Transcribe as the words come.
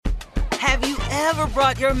Have you ever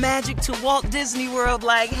brought your magic to Walt Disney World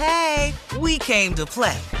like, hey, we came to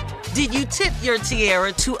play? Did you tip your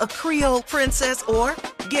tiara to a Creole princess or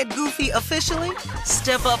get goofy officially?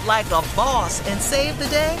 Step up like a boss and save the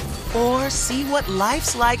day? Or see what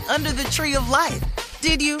life's like under the tree of life?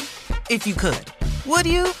 Did you? If you could. Would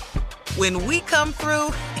you? When we come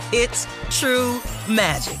through, it's true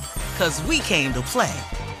magic. 'Cause we came to play.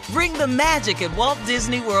 Bring the magic at Walt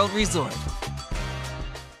Disney World Resort.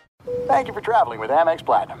 Thank you for traveling with Amex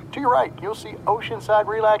Platinum. To your right, you'll see oceanside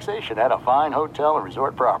relaxation at a fine hotel and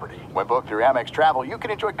resort property. When booked through Amex Travel, you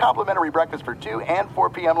can enjoy complimentary breakfast for 2 and 4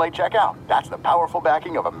 p.m. late checkout. That's the powerful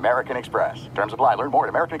backing of American Express. Terms apply. Learn more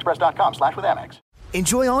at americanexpress.com/withAmex.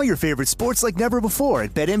 Enjoy all your favorite sports like never before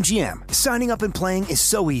at BetMGM. Signing up and playing is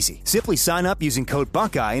so easy. Simply sign up using code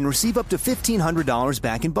Buckeye and receive up to $1,500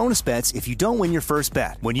 back in bonus bets if you don't win your first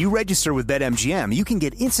bet. When you register with BetMGM, you can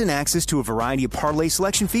get instant access to a variety of parlay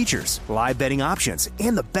selection features, live betting options,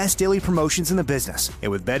 and the best daily promotions in the business.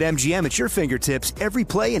 And with BetMGM at your fingertips, every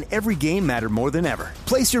play and every game matter more than ever.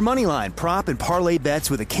 Place your moneyline, prop, and parlay bets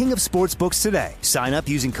with the king of sportsbooks today. Sign up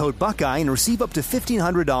using code Buckeye and receive up to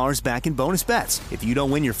 $1,500 back in bonus bets if you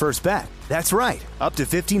don't win your first bet. That's right, up to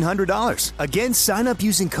 $1,500. Again, sign up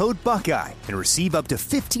using code Buckeye and receive up to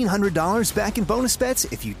 $1,500 back in bonus bets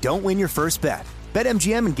if you don't win your first bet.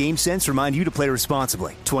 BetMGM and GameSense remind you to play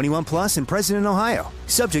responsibly. 21 plus and present in Ohio.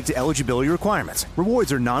 Subject to eligibility requirements.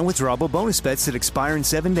 Rewards are non-withdrawable bonus bets that expire in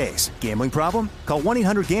 7 days. Gambling problem? Call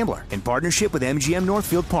 1-800-GAMBLER in partnership with MGM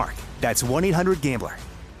Northfield Park. That's 1-800-GAMBLER.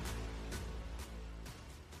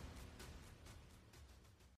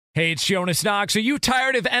 Hey, it's Jonas Knox. Are you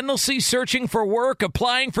tired of endlessly searching for work,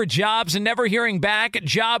 applying for jobs, and never hearing back?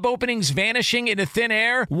 Job openings vanishing into thin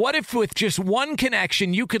air? What if with just one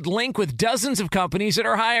connection, you could link with dozens of companies that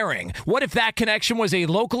are hiring? What if that connection was a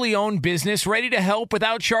locally owned business ready to help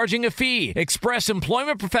without charging a fee? Express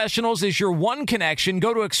Employment Professionals is your one connection.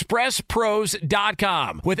 Go to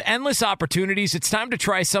expresspros.com. With endless opportunities, it's time to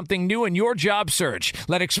try something new in your job search.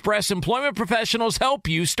 Let Express Employment Professionals help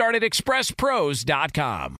you. Start at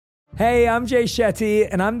expresspros.com. Hey, I'm Jay Shetty,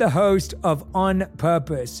 and I'm the host of On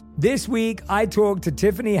Purpose. This week, I talked to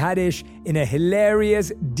Tiffany Haddish in a hilarious,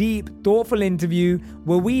 deep, thoughtful interview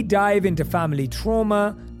where we dive into family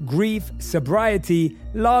trauma, grief, sobriety,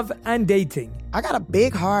 love, and dating. I got a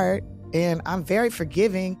big heart, and I'm very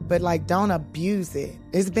forgiving, but don't abuse it.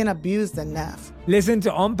 It's been abused enough. Listen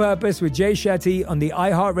to On Purpose with Jay Shetty on the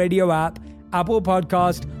iHeartRadio app, Apple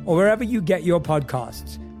Podcast, or wherever you get your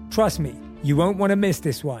podcasts. Trust me, you won't want to miss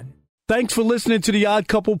this one. Thanks for listening to the Odd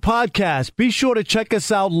Couple podcast. Be sure to check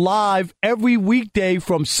us out live every weekday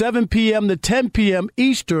from 7 p.m. to 10 p.m.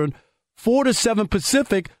 Eastern, 4 to 7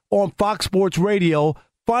 Pacific on Fox Sports Radio.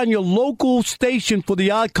 Find your local station for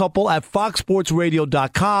the Odd Couple at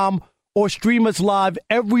foxsportsradio.com or stream us live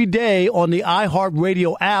every day on the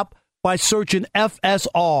iHeartRadio app by searching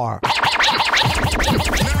FSR. Now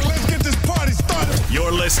let's get this party started.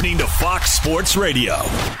 You're listening to Fox Sports Radio.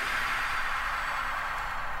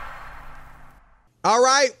 All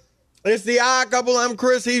right, it's the Odd Couple. I'm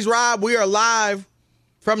Chris. He's Rob. We are live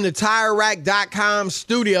from the TireRack.com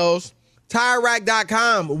studios.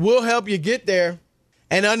 TireRack.com will help you get there.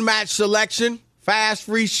 An unmatched selection, fast,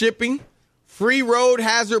 free shipping, free road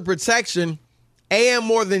hazard protection, and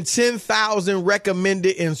more than 10,000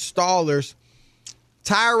 recommended installers.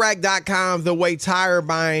 TireRack.com, the way tire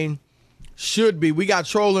buying should be. We got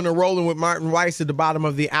Trolling and Rolling with Martin Weiss at the bottom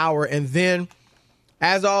of the hour, and then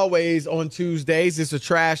as always, on Tuesdays, it's a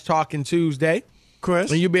Trash Talking Tuesday. Chris?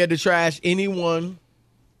 And you'll be able to trash anyone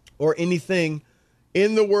or anything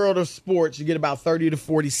in the world of sports. You get about 30 to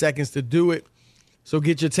 40 seconds to do it. So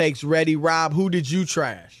get your takes ready. Rob, who did you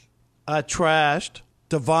trash? I trashed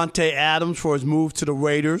Davante Adams for his move to the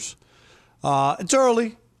Raiders. It's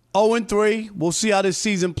early, 0-3. We'll see how this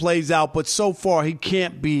season plays out. But so far, he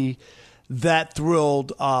can't be that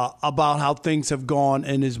thrilled about how things have gone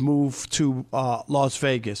in his move to Las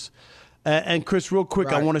Vegas. And Chris, real quick,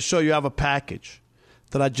 right. I want to show you I have a package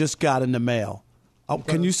that I just got in the mail.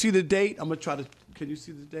 Okay. Can you see the date? I'm going to try to – can you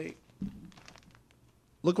see the date?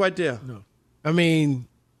 Look right there. No. I mean,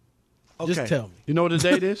 okay. Just tell me. You know what the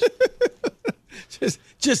date is?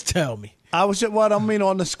 just tell me. I was just, what I mean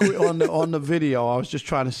on the video, I was just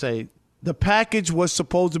trying to say the package was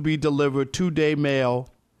supposed to be delivered 2-day mail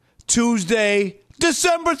Tuesday,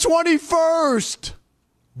 December 21st.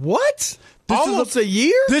 What? Almost a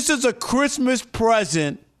year? This is a Christmas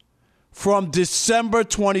present from December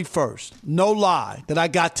 21st. No lie, that I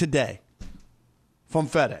got today from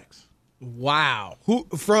FedEx. Wow. Who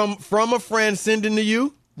from a friend sending to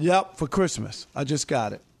you? Yep, for Christmas. I just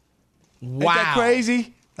got it. Wow. Ain't that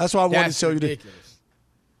crazy? That's why I wanted to show you this.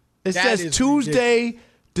 It says Tuesday,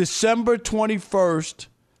 December 21st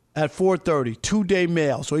at 4:30. 2-day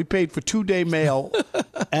mail. So he paid for 2-day mail,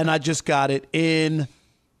 and I just got it in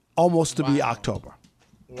almost to be October.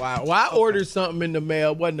 Wow. Well, I ordered something in the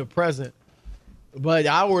mail. It wasn't a present, but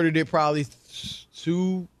I ordered it probably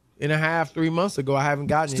 2.5, 3 months ago. I haven't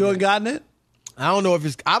gotten it. Still ain't gotten it? I don't know if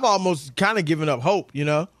it's – I've almost kind of given up hope, you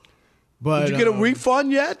know. But, did you get a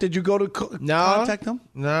refund yet? Did you go to contact them?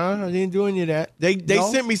 No, I didn't do any of that. They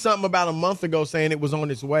sent me something about a month ago saying it was on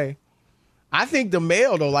its way. I think the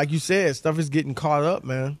mail, though, like you said, stuff is getting caught up,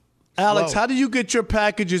 man. Alex, how do you get your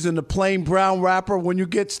packages in the plain brown wrapper when you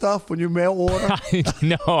get stuff, when you mail order?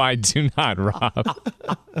 No, I do not, Rob.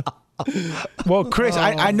 Well, Chris,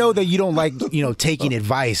 I know that you don't like, taking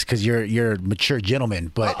advice because you're a mature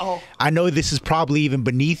gentleman, but I know this is probably even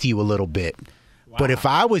beneath you a little bit. Wow. But if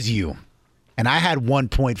I was you and I had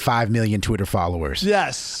 1.5 million Twitter followers,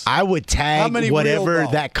 yes, I would tag whatever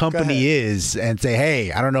that company is and say,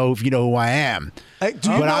 hey, I don't know if you know who I am. Hey,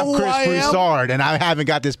 but I'm Chris Broussard, and I haven't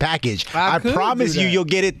got this package. I promise you'll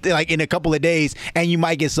get it like in a couple of days, and you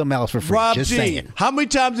might get something else for free. Rob Just G, saying. How many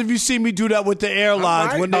times have you seen me do that with the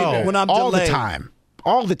airlines when I'm all delayed? The time.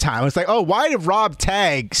 All the time. It's like, why did Rob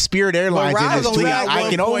tag Spirit Airlines in his tweet? I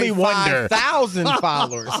can only wonder. 1,000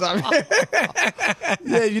 followers. Yeah,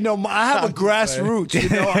 I have a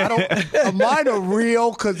grassroots. Mine are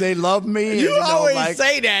real because they love me. You always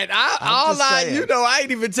say that. I ain't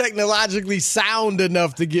even technologically sound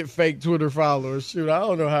enough to get fake Twitter followers. Shoot, I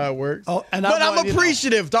don't know how it works. But I'm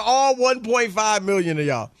appreciative to all 1.5 million of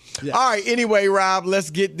y'all. Yes. All right, anyway, Rob, let's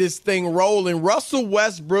get this thing rolling. Russell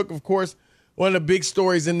Westbrook, of course, one of the big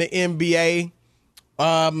stories in the NBA.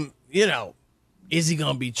 Is he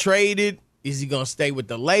going to be traded? Is he going to stay with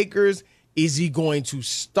the Lakers? Is he going to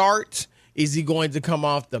start? Is he going to come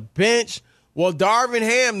off the bench? Well, Darvin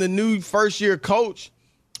Ham, the new first-year coach,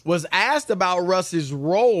 was asked about Russ's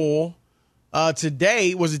role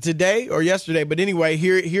today. Was it today or yesterday? But anyway,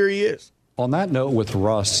 here he is. On that note with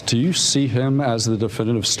Russ, do you see him as the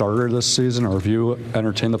definitive starter this season, or have you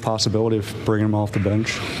entertained the possibility of bringing him off the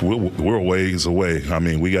bench? We're a ways away. I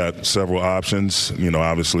mean, we got several options.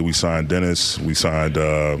 Obviously we signed Dennis. We signed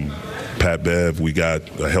Pat Bev. We got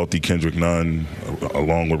a healthy Kendrick Nunn,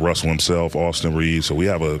 along with Russell himself, Austin Reeves. So we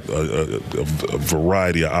have a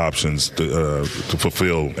variety of options to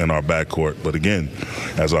fulfill in our backcourt. But again,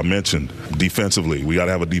 as I mentioned, defensively, we got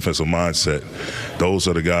to have a defensive mindset. Those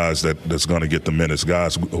are the guys that's going to get the minutes,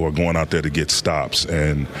 guys who are going out there to get stops.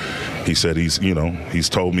 And he said he's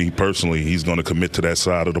told me personally he's going to commit to that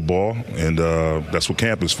side of the ball, and that's what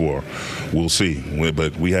camp is for. We'll see.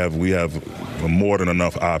 But we have more than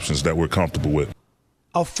enough options that we're comfortable with.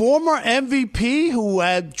 A former MVP who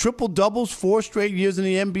had triple doubles 4 straight years in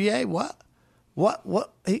the NBA. What?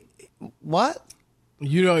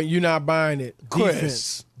 You're not buying it,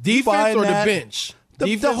 Chris. Defense or the bench?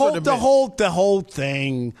 The whole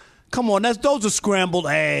thing. Come on, those are scrambled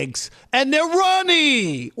eggs, and they're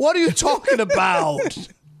runny. What are you talking about?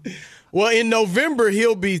 Well, in November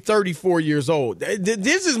he'll be 34 years old.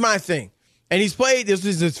 This is my thing, and he's played. This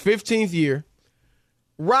is his 15th year.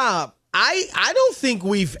 Rob, I don't think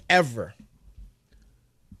we've ever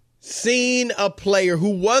seen a player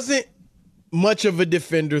who wasn't much of a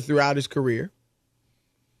defender throughout his career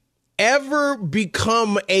ever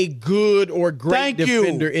become a good or great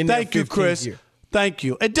defender in their 15th Chris. year. Thank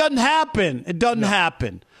you. It doesn't happen.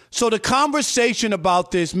 Happen. So the conversation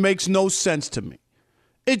about this makes no sense to me.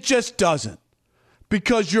 It just doesn't.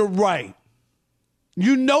 Because you're right.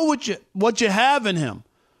 You know what you have in him.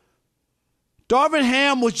 Darvin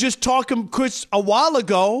Ham was just talking, Chris, a while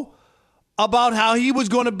ago about how he was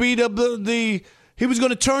going to be he was going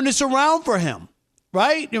to turn this around for him.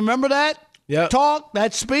 Right? You remember that? Yeah. Talk,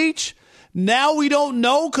 that speech? Now we don't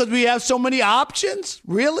know because we have so many options?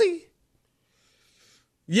 Really?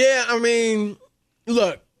 Yeah, I mean,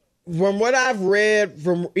 look, from what I've read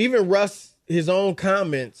from even Russ, his own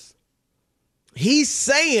comments, he's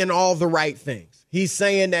saying all the right things. He's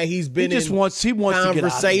saying that he's been in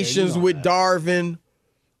conversations with Darvin.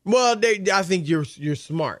 Well, I think you're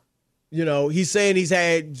smart. He's saying he's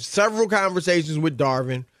had several conversations with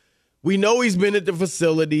Darvin. We know he's been at the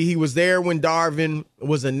facility. He was there when Darvin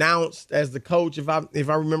was announced as the coach, if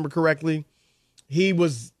I remember correctly. He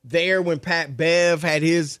was there when Pat Bev had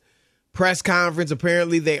his press conference.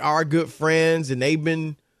 Apparently they are good friends, and they've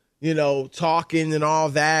been, talking and all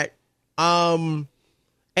that. And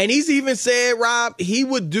he's even said, Rob, he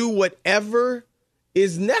would do whatever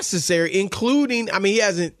is necessary, including, I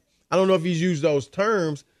don't know if he's used those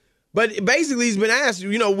terms, but basically he's been asked,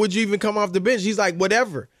 would you even come off the bench? He's like,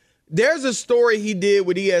 whatever. there's a story he did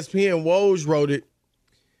with ESPN, Woj wrote it,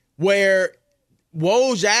 where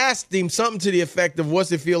Woj asked him something to the effect of,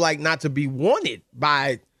 what's it feel like not to be wanted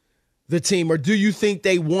by the team? Or do you think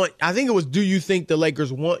they want, I think it was, do you think the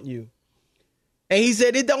Lakers want you? And he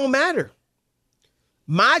said, it don't matter.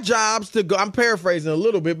 My job's to go, I'm paraphrasing a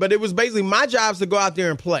little bit, but it was basically my job's to go out there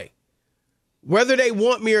and play. Whether they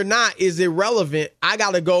want me or not is irrelevant. I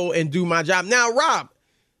got to go and do my job. Now, Rob,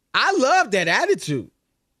 I love that attitude.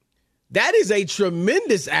 That is a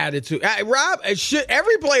tremendous attitude. Rob,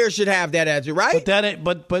 every player should have that attitude, right? But that ain't,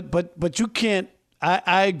 but you can't,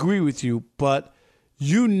 I agree with you, but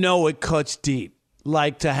you know it cuts deep.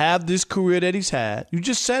 Like, to have this career that he's had, you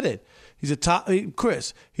just said it. He's a top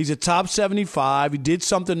 75. He did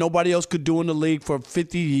something nobody else could do in the league for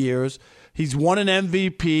 50 years. He's won an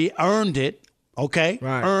MVP, earned it, okay?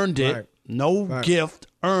 Right, earned it. Right, no gift,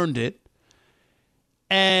 earned it.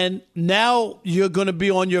 And now you're going to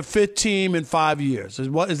be on your 5th team in 5 years. Is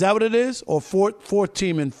that what it is? Or fourth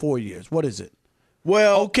team in 4 years? What is it?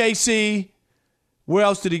 Well, OKC. Where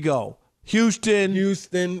else did he go?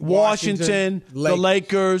 Houston, Washington, the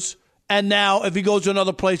Lakers. And now if he goes to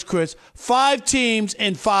another place, Chris, 5 teams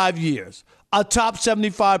in 5 years. A top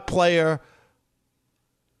 75 player.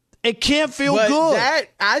 It can't feel good.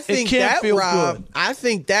 I think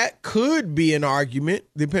that could be an argument,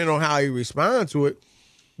 depending on how he responds to it.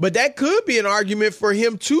 But that could be an argument for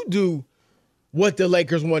him to do what the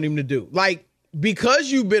Lakers want him to do. Like,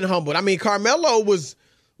 because you've been humbled. I mean, Carmelo was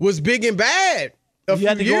big and bad a few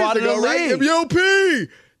years ago, right? P,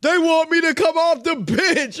 they want me to come off the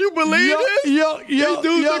bench. You believe it? These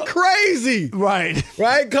dudes are crazy. Right.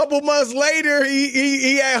 Right? A couple months later,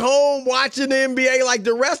 he at home watching the NBA like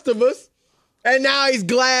the rest of us. And now he's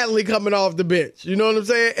gladly coming off the bench. You know what I'm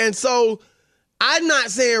saying? And so I'm not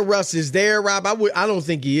saying Russ is there, Rob. I don't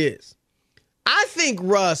think he is. I think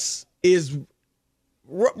Russ is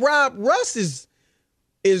one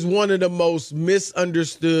of the most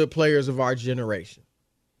misunderstood players of our generation.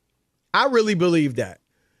 I really believe that.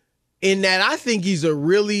 In that I think he's a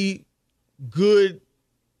really good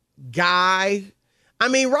guy. I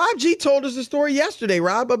mean, Rob G told us a story yesterday,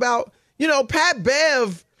 Rob, about, Pat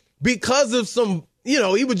Bev, because of some,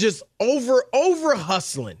 he was just over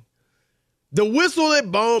hustling. The whistle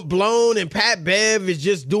had blown and Pat Bev is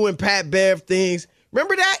just doing Pat Bev things.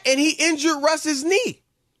 Remember that? And he injured Russ's knee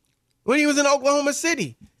when he was in Oklahoma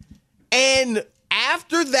City. And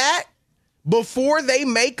after that, before they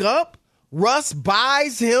make up, Russ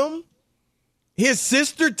buys him his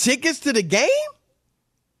sister tickets to the game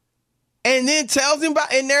and then tells him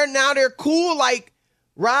about, and they're cool. Like,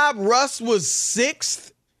 Rob, Russ was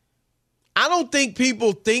 6th. I don't think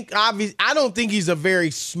people think, obviously, I don't think he's a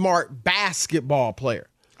very smart basketball player.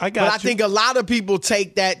 I think a lot of people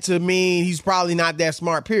take that to mean he's probably not that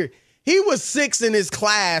smart, period. He was 6th in his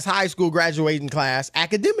class, high school graduating class,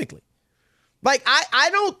 academically. Like, I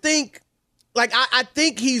don't think, like, I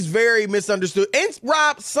think he's very misunderstood. And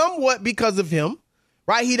Rob, somewhat because of him,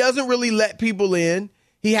 right? He doesn't really let people in.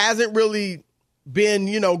 He hasn't really been,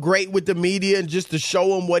 great with the media and just to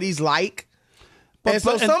show them what he's like. And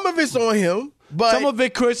some of it's on him. But some of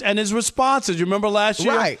it, Chris, and his responses. You remember last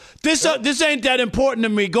year? Right. This ain't that important to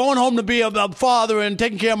me. Going home to be a father and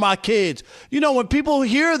taking care of my kids. When people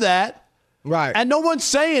hear that, right, and no one's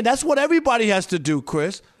saying that's what everybody has to do,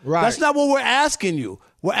 Chris. Right. That's not what we're asking you.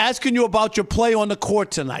 We're asking you about your play on the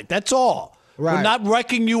court tonight. That's all. Right. We're not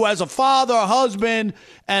wrecking you as a father, a husband,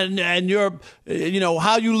 and your,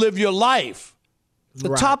 how you live your life.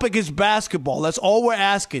 The topic is basketball. That's all we're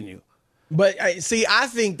asking you. But see, I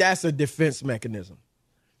think that's a defense mechanism.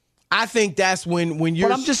 I think that's when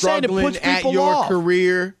you're struggling at your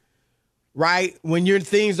career, right? When your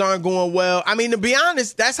things aren't going well. I mean, to be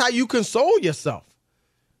honest, that's how you console yourself.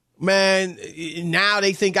 Man, now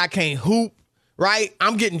they think I can't hoop, right?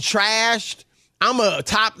 I'm getting trashed. I'm a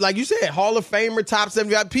top, like you said, Hall of Famer, top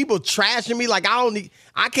 75. People trashing me like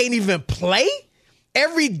I can't even play.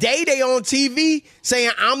 Every day they on TV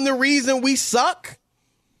saying I'm the reason we suck.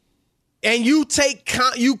 And you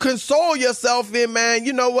console yourself in, man,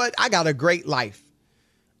 you know what? I got a great life.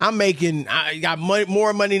 I got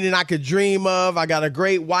more money than I could dream of. I got a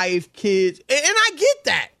great wife, kids. And I get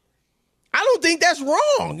that. I don't think that's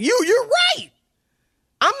wrong. You're right.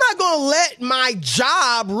 I'm not going to let my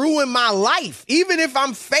job ruin my life, even if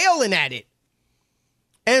I'm failing at it.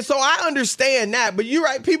 And so I understand that. But you're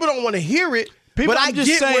right. People don't want to hear it. But I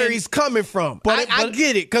get where he's coming from. I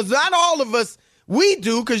get it. Because not all of us, we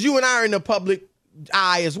do, because you and I are in the public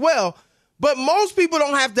eye as well. But most people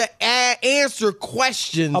don't have to answer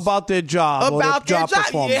questions about their job, about their job,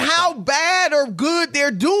 performance, how bad or good they're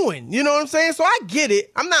doing. You know what I'm saying? So I get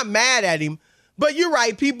it. I'm not mad at him. But you're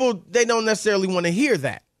right. People, they don't necessarily want to hear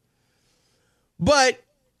that. But,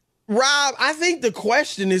 Rob, I think the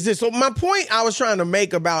question is this. So my point I was trying to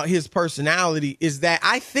make about his personality is that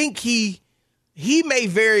I think he may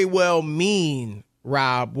very well mean,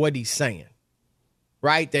 Rob, what he's saying.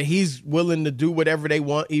 Right? That he's willing to do whatever they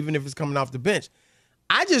want, even if it's coming off the bench.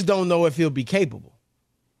 I just don't know if he'll be capable.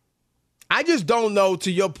 I just don't know, to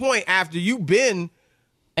your point, after you've been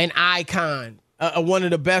an icon, one of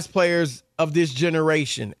the best players of this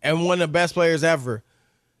generation and one of the best players ever,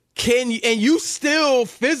 and you still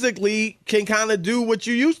physically can kind of do what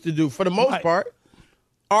you used to do for the most part.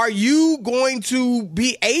 Are you going to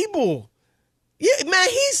be able? Yeah, man,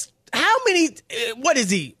 he's how many, what is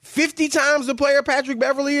he, 50 times the player Patrick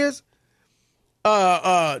Beverley is?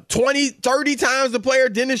 20, 30 times the player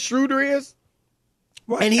Dennis Schroeder is?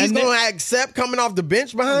 Right. And he's going to accept coming off the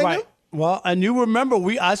bench behind him? Well, and you remember,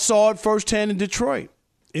 I saw it firsthand in Detroit.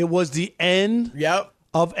 It was the end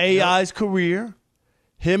of AI's career.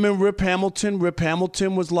 Him and Rip Hamilton. Rip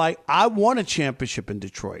Hamilton was like, I won a championship in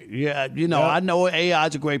Detroit. Yeah, I know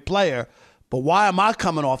AI's a great player, but why am I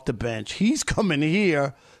coming off the bench? He's coming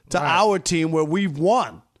here to our team where we've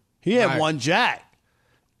won. He had won jack.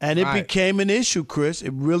 And it became an issue, Chris.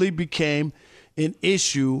 It really became an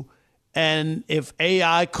issue. And if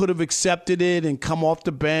AI could have accepted it and come off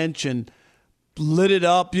the bench and lit it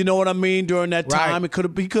up, you know what I mean, during that time, he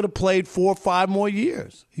could have played 4 or 5 more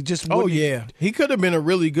years. He just wouldn't. He could have been a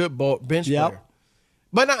really good bench player.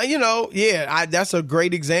 But, that's a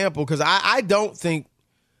great example because I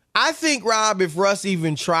think, Rob, if Russ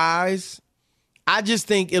even tries, I just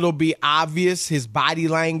think it'll be obvious. His body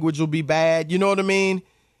language will be bad. You know what I mean?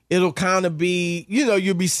 It'll kind of be,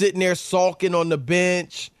 you'll be sitting there sulking on the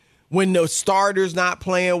bench. When the starter's not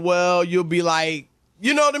playing well, you'll be like,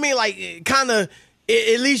 you know what I mean? Like, kind of,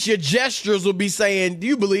 at least your gestures will be saying, do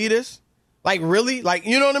you believe this? Like, really? Like,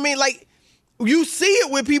 you know what I mean? Like, you see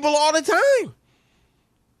it with people all the time.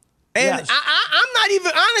 And I'm not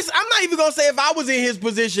even honest. I'm not even going to say if I was in his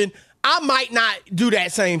position, I might not do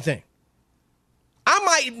that same thing. I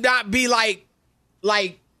might not be like,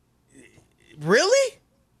 really?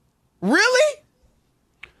 Really?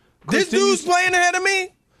 This dude's playing ahead of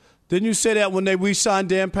me? Didn't you say that when they re-signed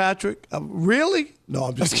Dan Patrick? Really? No,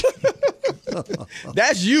 I'm just kidding.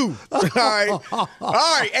 That's you. All right. All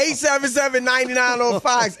right.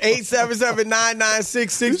 877-9905.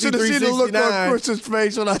 877-996-6369. You should have seen the look on Chris's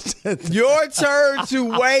face when I said that. Your turn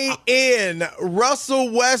to weigh in. Russell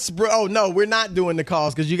Westbrook. Oh, no, we're not doing the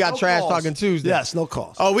calls because you got Trash Talking Tuesday. Yes, no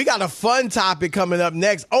calls. Oh, we got a fun topic coming up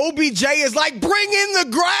next. OBJ is like, bring in the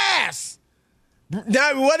grass.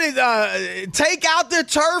 Now, what is take out the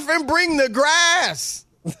turf and bring the grass?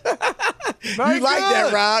 You like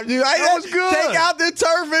that, Rob? You like that? Was good. Take out the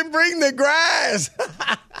turf and bring the grass.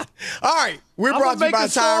 All right, we're brought to you by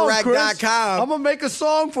TireRack.com. I'm gonna make a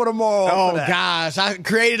song for tomorrow. Oh gosh, I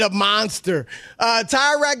created a monster.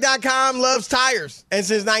 TireRack.com loves tires, and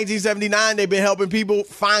since 1979, they've been helping people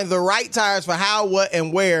find the right tires for how, what,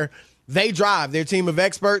 and where they drive. Their team of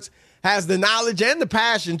experts has the knowledge and the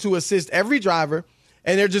passion to assist every driver,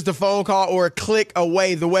 and they're just a phone call or a click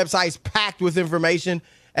away. The website's packed with information,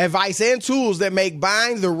 advice, and tools that make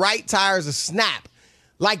buying the right tires a snap.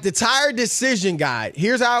 Like the Tire Decision Guide.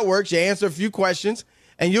 Here's how it works. You answer a few questions,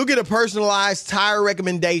 and you'll get a personalized tire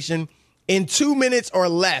recommendation in 2 minutes or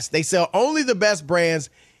less. They sell only the best brands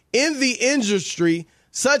in the industry,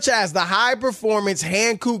 such as the high-performance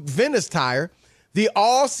Hankook Venice tire, the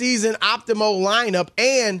all-season Optimo lineup,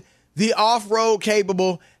 and the off-road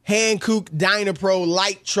capable Hankook Dynapro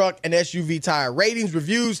light truck and SUV tire. Ratings,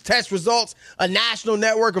 reviews, test results, a national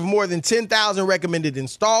network of more than 10,000 recommended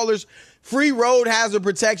installers, free road hazard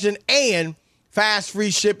protection, and fast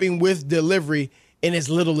free shipping with delivery in as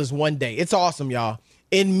little as 1 day. It's awesome, y'all.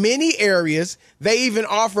 In many areas, they even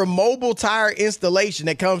offer mobile tire installation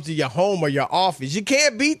that comes to your home or your office. You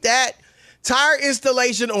can't beat that. Tire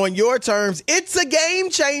installation on your terms. It's a game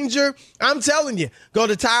changer. I'm telling you. Go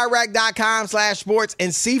to TireRack.com/sports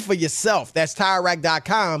and see for yourself. That's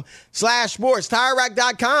TireRack.com/sports.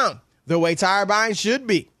 TireRack.com, the way tire buying should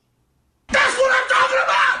be. That's what I'm talking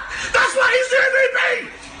about. That's why he's the MVP.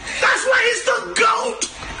 That's why he's the GOAT.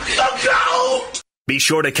 The GOAT. Be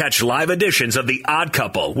sure to catch live editions of The Odd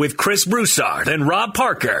Couple with Chris Broussard and Rob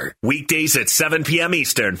Parker. Weekdays at 7 p.m.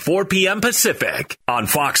 Eastern, 4 p.m. Pacific on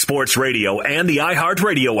Fox Sports Radio and the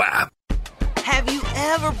iHeartRadio app. Have you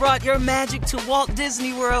ever brought your magic to Walt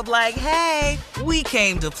Disney World like, hey, we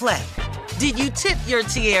came to play? Did you tip your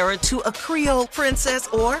tiara to a Creole princess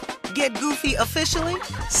or get goofy officially?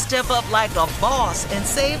 Step up like a boss and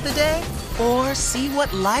save the day? Or see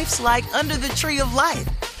what life's like under the tree of life?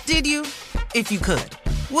 Did you? If you could.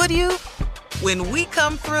 Would you? When we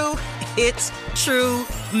come through, it's true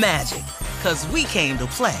magic. 'Cause we came to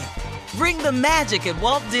play. Bring the magic at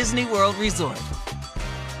Walt Disney World Resort.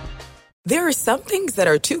 There are some things that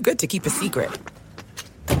are too good to keep a secret.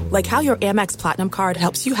 Like how your Amex Platinum card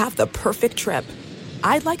helps you have the perfect trip.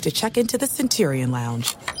 I'd like to check into the Centurion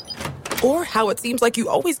Lounge. Or how it seems like you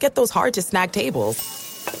always get those hard-to-snag tables.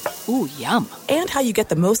 Ooh, yum. And how you get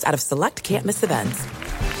the most out of select can't-miss events.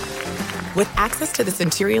 With access to the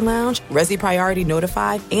Centurion Lounge, Resi Priority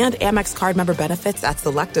Notified, and Amex card member benefits at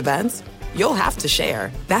select events, you'll have to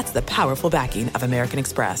share. That's the powerful backing of American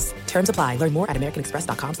Express. Terms apply. Learn more at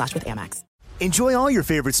americanexpress.com/withAmex. Enjoy all your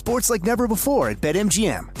favorite sports like never before at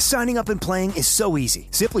BetMGM. Signing up and playing is so easy.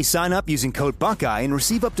 Simply sign up using code Buckeye and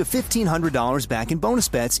receive up to $1,500 back in bonus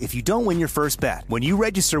bets if you don't win your first bet. When you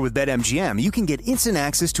register with BetMGM, you can get instant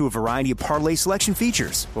access to a variety of parlay selection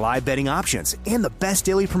features, live betting options, and the best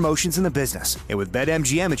daily promotions in the business. And with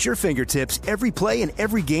BetMGM at your fingertips, every play and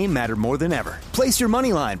every game matter more than ever. Place your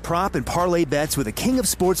moneyline, prop, and parlay bets with the king of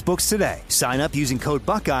sportsbooks today. Sign up using code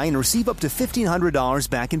Buckeye and receive up to $1,500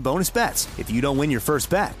 back in bonus bets if you don't win your first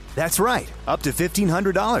bet. That's right, up to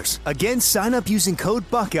 $1,500. Again, sign up using code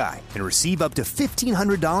Buckeye and receive up to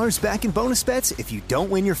 $1,500 back in bonus bets if you don't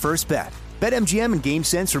win your first bet. BetMGM and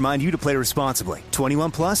GameSense remind you to play responsibly.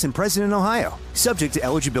 21 plus and present in Ohio. Subject to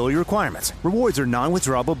eligibility requirements. Rewards are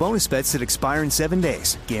non-withdrawable bonus bets that expire in 7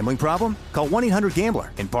 days. Gambling problem? Call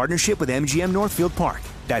 1-800-GAMBLER in partnership with MGM Northfield Park.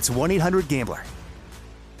 That's 1-800-GAMBLER.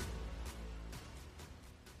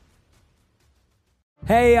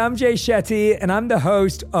 Hey, I'm Jay Shetty, and I'm the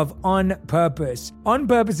host of On Purpose. On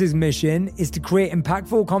Purpose's mission is to create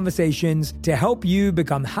impactful conversations to help you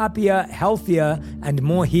become happier, healthier, and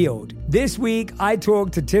more healed. This week, I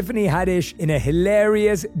talked to Tiffany Haddish in a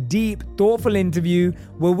hilarious, deep, thoughtful interview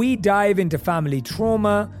where we dive into family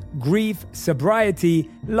trauma, grief, sobriety,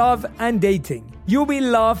 love, and dating. You'll be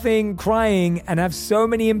laughing, crying, and have so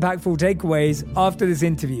many impactful takeaways after this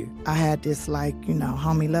interview. I had this,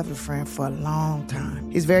 homie loving friend for a long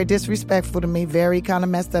time. He's very disrespectful to me, very kind of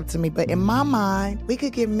messed up to me. But in my mind, we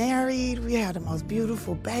could get married. We had the most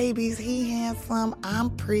beautiful babies. He handsome. I'm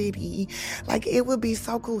pretty. It would be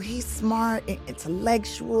so cool. He's smart and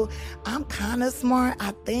intellectual. I'm kind of smart,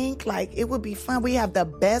 I think. It would be fun. We have the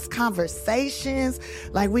best conversations.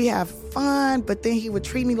 We have fun, but then he would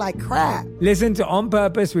treat me like crap. Listen to On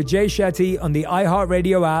Purpose with Jay Shetty on the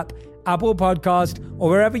iHeartRadio app, Apple Podcast, or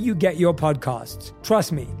wherever you get your podcasts.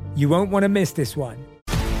 Trust me, you won't want to miss this one.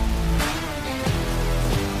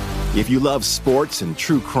 If you love sports and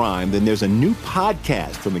true crime, then there's a new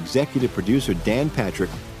podcast from executive producer Dan Patrick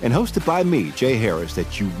and hosted by me, Jay Harris,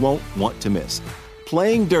 that you won't want to miss.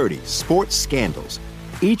 Playing Dirty: Sports Scandals.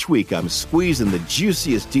 Each week, I'm squeezing the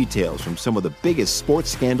juiciest details from some of the biggest sports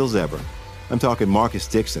scandals ever. I'm talking Marcus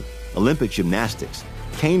Dixon, Olympic gymnastics,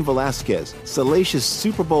 Cain Velasquez, salacious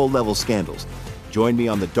Super Bowl-level scandals. Join me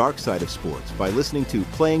on the dark side of sports by listening to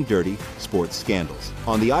Playing Dirty: Sports Scandals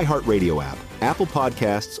on the iHeartRadio app, Apple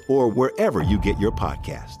Podcasts, or wherever you get your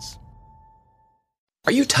podcasts.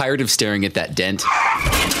 Are you tired of staring at that dent?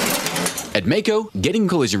 At Maaco, getting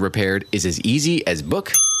collision repaired is as easy as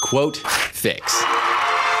book, quote, fix.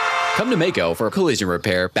 Come to Maaco for a collision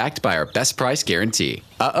repair backed by our best price guarantee.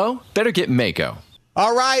 Better get Maaco.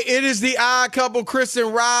 All right, it is the Odd Couple, Chris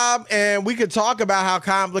and Rob, and we could talk about how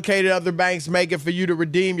complicated other banks make it for you to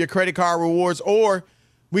redeem your credit card rewards, or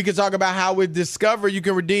we could talk about how with Discover you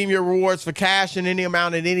can redeem your rewards for cash in any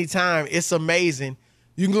amount at any time. It's amazing.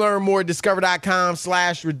 You can learn more at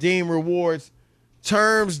discover.com/redeem rewards.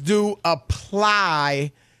 Terms do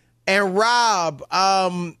apply. And Rob,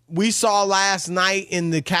 we saw last night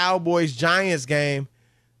in the Cowboys-Giants game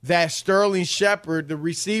that Sterling Shepard, the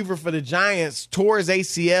receiver for the Giants, tore his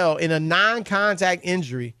ACL in a non-contact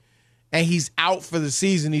injury, and he's out for the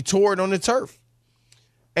season. He tore it on the turf.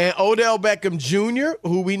 And Odell Beckham Jr.,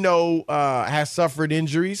 who we know has suffered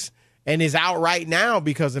injuries and is out right now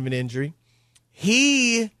because of an injury,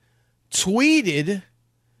 he tweeted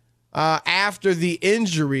after the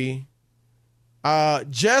injury,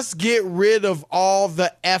 just get rid of all of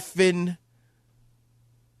it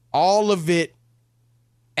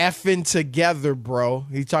effing together, bro.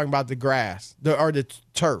 He's talking about the grass, the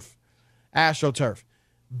turf, AstroTurf.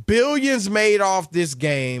 Billions made off this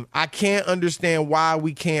game. I can't understand why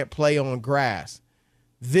we can't play on grass.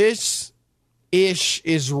 This ish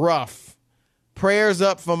is rough. Prayers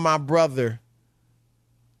up for my brother.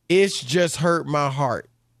 It's just hurt my heart.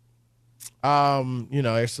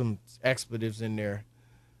 There's some expletives in there.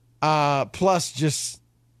 Plus just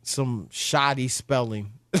some shoddy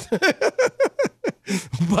spelling.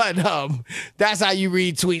 But that's how you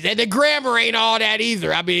read tweets. And the grammar ain't all that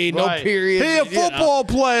either. I mean, no period. He a football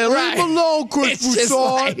player. Leave him alone, Chris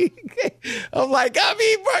Broussard. I'm like,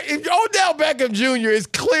 if Odell Beckham Jr. is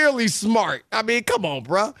clearly smart. I mean, come on,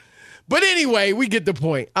 bro. But anyway, we get the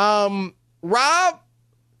point. Rob,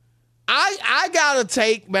 I got a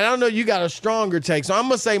take, but I don't know you got a stronger take. So I'm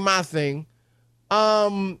going to say my thing.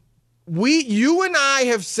 You and I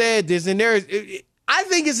have said this, and I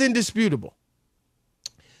think it's indisputable.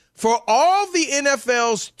 For all the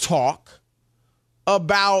NFL's talk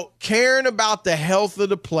about caring about the health of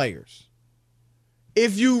the players,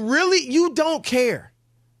 if you don't care.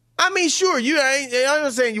 I mean, sure, I'm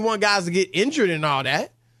not saying you want guys to get injured and all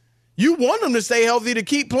that. You want them to stay healthy to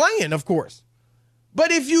keep playing, of course.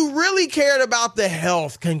 But if you really cared about the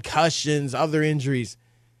health, concussions, other injuries,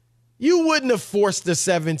 you wouldn't have forced the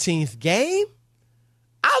 17th game.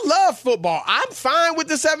 I love football. I'm fine with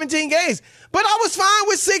the 17 games, but I was fine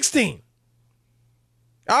with 16.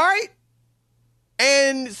 All right?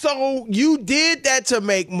 And so you did that to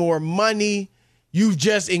make more money. You've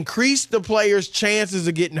just increased the players' chances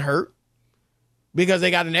of getting hurt because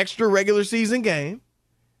they got an extra regular season game.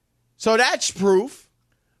 So that's proof.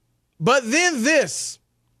 But then this,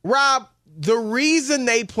 Rob, the reason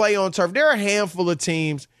they play on turf, there are a handful of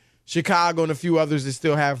teams, Chicago and a few others, that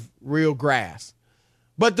still have real grass.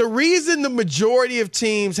 But the reason the majority of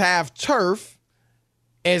teams have turf,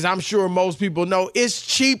 as I'm sure most people know, it's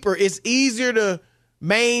cheaper. It's easier to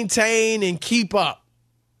maintain and keep up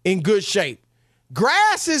in good shape.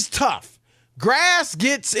 Grass is tough. Grass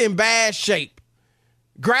gets in bad shape.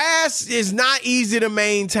 Grass is not easy to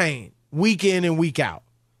maintain week in and week out,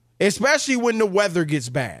 especially when the weather gets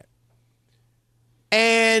bad.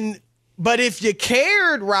 But if you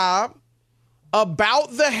cared, Rob,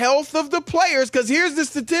 about the health of the players, because here's the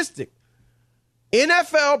statistic.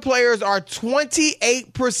 NFL players are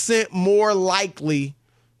 28% more likely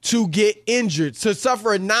to get injured, to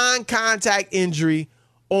suffer a non-contact injury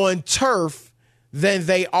on turf than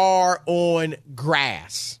they are on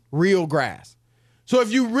grass, real grass. So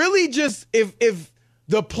if you really just, if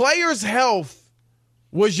the player's health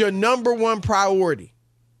was your number one priority,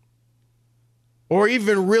 or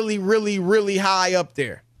even really, really, really high up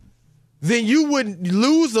there, then you would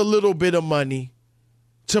lose a little bit of money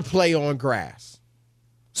to play on grass.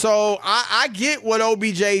 So I get what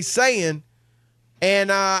OBJ's saying,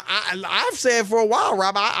 and I've said for a while,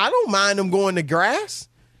 Rob, I don't mind them going to grass.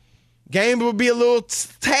 Game will be a little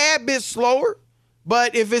tad bit slower,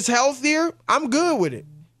 but if it's healthier, I'm good with it.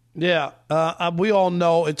 Yeah, we all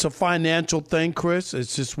know it's a financial thing, Chris.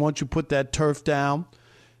 It's just once you put that turf down,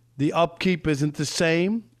 the upkeep isn't the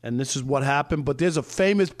same, and this is what happened. But there's a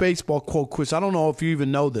famous baseball quote, Chris. I don't know if you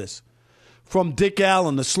even know this, from Dick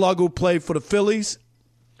Allen, the slug who played for the Phillies.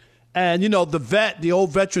 And, the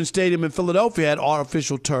old Veteran Stadium in Philadelphia had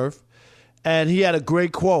artificial turf, and he had a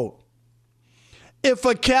great quote. If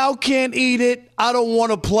a cow can't eat it, I don't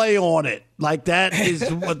want to play on it. Like that is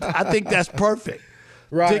what I think that's perfect.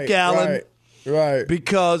 Right, Dick Allen. Right.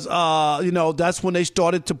 Because, that's when they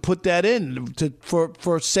started to put that in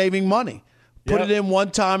for saving money. Put it in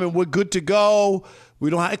one time and we're good to go. We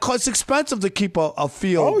don't have, it's expensive to keep a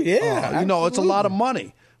field. Oh, yeah. It's a lot of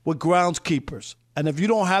money with groundskeepers. And if you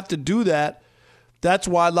don't have to do that, that's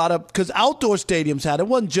why because outdoor stadiums had it. It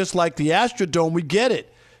wasn't just like the Astrodome. We get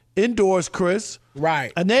it. Indoors, Chris.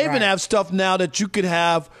 Right. And they even have stuff now that you could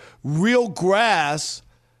have real grass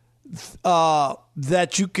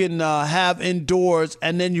that you can have indoors,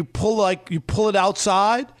 and then you pull it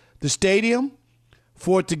outside the stadium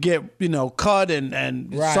for it to get cut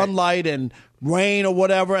and sunlight and rain or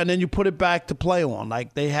whatever, and then you put it back to play on.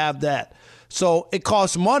 Like they have that, so it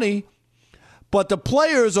costs money, but the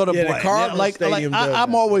players are the blame.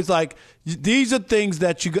 I'm always like, these are things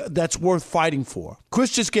that's worth fighting for.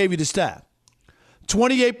 Chris just gave you the stat: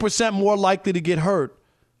 28% more likely to get hurt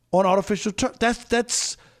on artificial turf.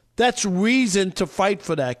 That's reason to fight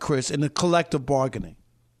for that, Chris, in the collective bargaining.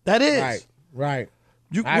 That is. Right.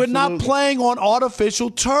 We're not playing on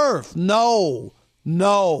artificial turf. No.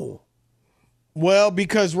 Well,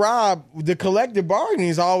 because, Rob, the collective bargaining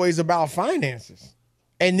is always about finances.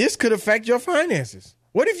 And this could affect your finances.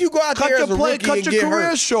 What if you go out there as a rookie and cut your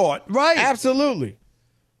career short? Right. Absolutely.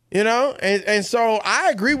 And so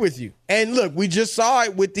I agree with you. And look, we just saw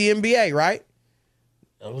it with the NBA, right?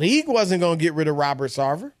 The league wasn't going to get rid of Robert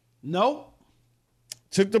Sarver. Nope.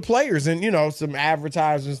 Took the players and, some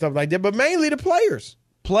advertisers and stuff like that, but mainly the players.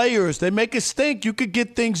 Players, they make us think you could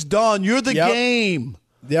get things done. You're the game.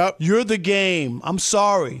 Yep. You're the game. I'm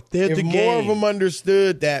sorry. They're the game. If more of them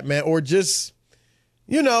understood that, man, or just,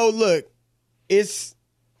 look,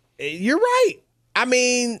 you're right. I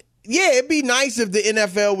mean, yeah, it'd be nice if the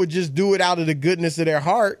NFL would just do it out of the goodness of their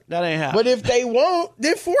heart. That ain't happening. But if they won't,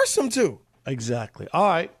 then force them to. Exactly. All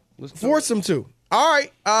right. Force them to. All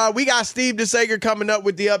right. We got Steve DeSager coming up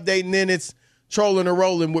with the update, and then it's Trolling or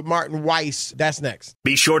Rolling with Martin Weiss. That's next.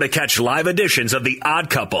 Be sure to catch live editions of The Odd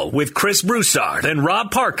Couple with Chris Broussard and Rob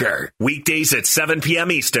Parker. Weekdays at 7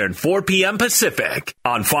 p.m. Eastern, 4 p.m. Pacific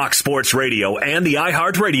on Fox Sports Radio and the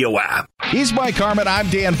iHeartRadio app. He's Mike Harmon. I'm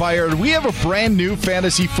Dan Byer. We have a brand new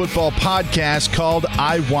fantasy football podcast called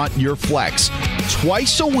I Want Your Flex.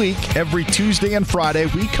 Twice a week, every Tuesday and Friday,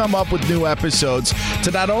 we come up with new episodes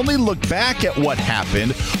to not only look back at what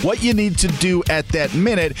happened, what you need to do at that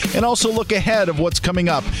minute, and also look ahead of what's coming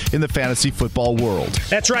up in the fantasy football world.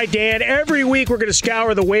 That's right, Dan. Every week we're going to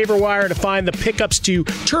scour the waiver wire to find the pickups to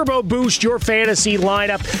turbo boost your fantasy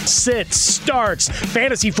lineup, sits, starts,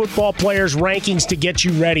 fantasy football players' rankings to get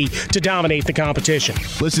you ready to dominate the competition.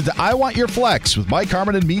 Listen to I Want Your Flex with Mike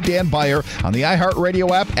Harmon and me, Dan Byer, on the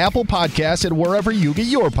iHeartRadio app, Apple Podcasts, and wherever you get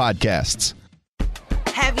your podcasts.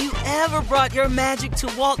 Have you ever brought your magic to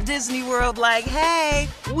Walt Disney World like, hey,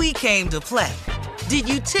 we came to play? Did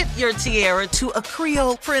you tip your tiara to a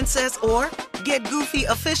Creole princess or get goofy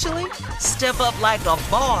officially? Step up like a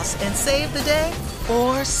boss and save the day?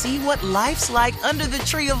 Or see what life's like under the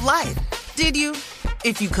tree of life? Did you?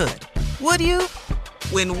 If you could. Would you?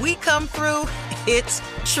 When we come through, it's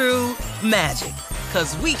true magic.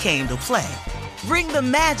 'Cause we came to play. Bring the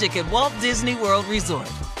magic at Walt Disney World Resort.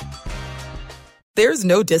 There's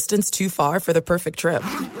no distance too far for the perfect trip.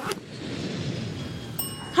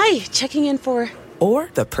 Hi, checking in for... Or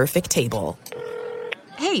the perfect table.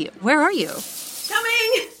 Hey, where are you?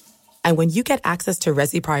 Coming! And when you get access to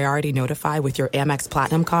Resi Priority Notify with your Amex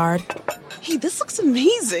Platinum card... Hey, this looks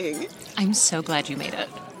amazing. I'm so glad you made it.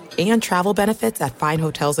 And travel benefits at fine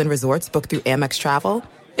hotels and resorts booked through Amex Travel,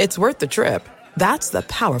 it's worth the trip. That's the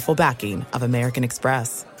powerful backing of American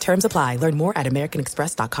Express. Terms apply. Learn more at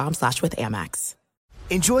americanexpress.com/withAmex.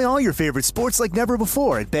 Enjoy all your favorite sports like never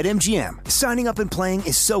before at BetMGM. Signing up and playing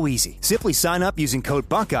is so easy. Simply sign up using code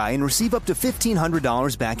Buckeye and receive up to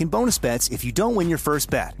 $1,500 back in bonus bets if you don't win your first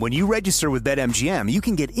bet. When you register with BetMGM, you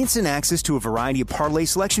can get instant access to a variety of parlay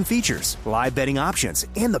selection features, live betting options,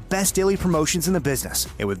 and the best daily promotions in the business.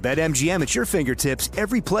 And with BetMGM at your fingertips,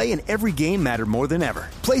 every play and every game matter more than ever.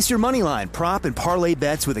 Place your moneyline, prop, and parlay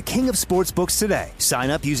bets with the king of sportsbooks today. Sign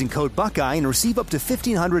up using code Buckeye and receive up to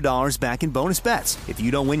 $1,500 back in bonus bets if you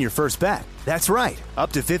don't win your first bet. That's right,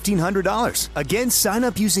 up to $1,500. Again, sign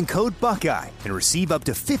up using code Buckeye and receive up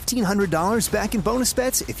to $1,500 back in bonus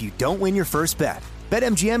bets if you don't win your first bet.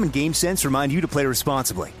 BetMGM and GameSense remind you to play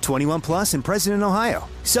responsibly. 21 plus and present in Ohio.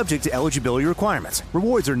 Subject to eligibility requirements.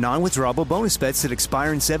 Rewards are non-withdrawable bonus bets that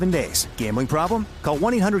expire in 7 days. Gambling problem? Call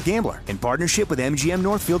 1-800-GAMBLER in partnership with MGM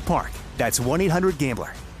Northfield Park. That's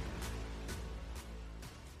 1-800-GAMBLER.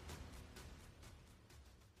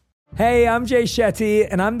 Hey, I'm Jay Shetty,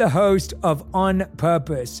 and I'm the host of On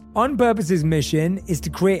Purpose. On Purpose's mission is to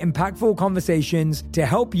create impactful conversations to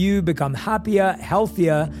help you become happier,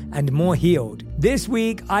 healthier, and more healed. This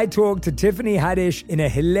week, I talked to Tiffany Haddish in a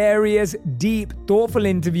hilarious, deep, thoughtful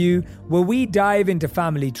interview where we dive into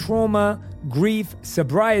family trauma, grief,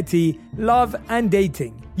 sobriety, love, and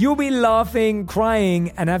dating. You'll be laughing,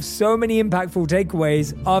 crying, and have so many impactful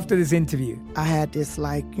takeaways after this interview. I had this,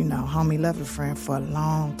 homie lover friend for a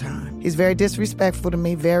long time. He's very disrespectful to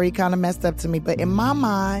me, very kind of messed up to me. But in my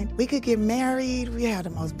mind, we could get married. We had the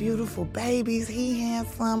most beautiful babies. He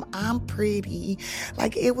handsome. I'm pretty.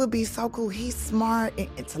 It would be so cool. He's smart and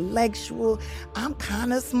intellectual. I'm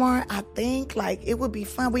kind of smart, I think. It would be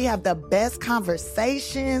fun. We have the best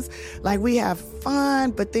conversations. We have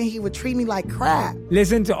fun, but then he would treat me like crap.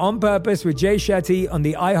 Listen to On Purpose with Jay Shetty on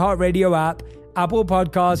the iHeartRadio app, Apple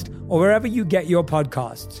Podcast, or wherever you get your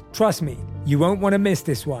podcasts. Trust me, you won't want to miss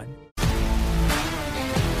this one.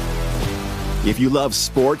 If you love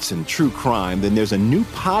sports and true crime, then there's a new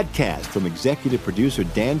podcast from executive producer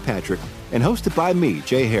Dan Patrick and hosted by me,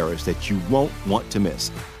 Jay Harris, that you won't want to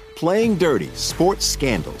miss. Playing Dirty: Sports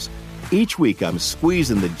Scandals. Each week, I'm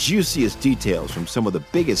squeezing the juiciest details from some of the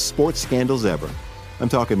biggest sports scandals ever. I'm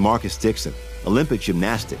talking Marcus Dixon, Olympic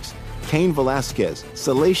gymnastics, Cain Velasquez,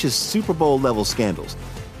 salacious Super Bowl-level scandals.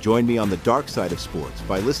 Join me on the dark side of sports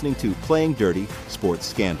by listening to Playing Dirty: Sports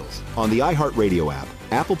Scandals on the iHeartRadio app,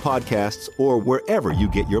 Apple Podcasts, or wherever you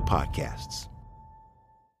get your podcasts.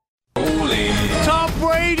 Tom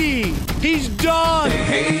Brady, he's done.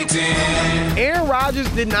 Aaron Rodgers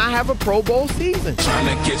did not have a Pro Bowl season. Trying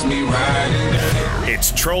to catch me riding.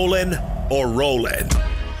 It's Trollin' or Rollin'.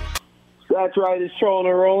 That's right, it's Trolling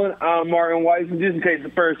or Rolling. I'm Martin Weiss, and just in case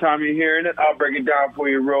the first time you're hearing it, I'll break it down for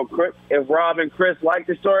you real quick. If Rob and Chris like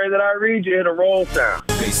the story that I read, you hit a roll sound.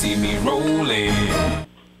 They see me rolling.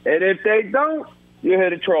 And if they don't, you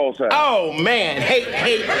hit a troll sound. Oh, man. Hey. I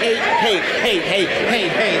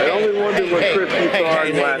only wondered what Chris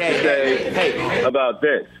Broussard will have to say about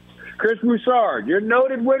this. Chris Broussard, your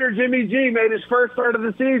noted winner Jimmy G made his first start of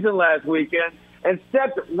the season last weekend and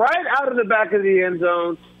stepped right out of the back of the end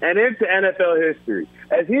zone and into NFL history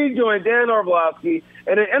as he joined Dan Orlovsky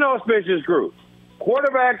and an inauspicious group,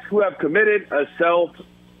 quarterbacks who have committed a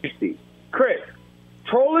self-safety. Chris,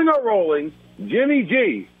 trolling or rolling, Jimmy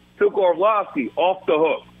G took Orlovsky off the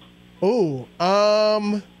hook. Ooh,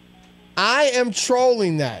 I am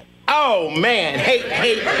trolling that. Oh, man. Hey.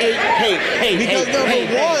 Because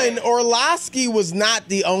number one, Orlovsky was not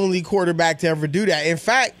the only quarterback to ever do that. In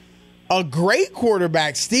fact, a great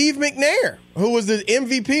quarterback, Steve McNair, who was the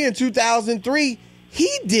MVP in 2003,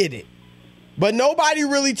 he did it. But nobody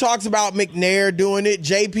really talks about McNair doing it.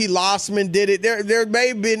 J.P. Lossman did it. There may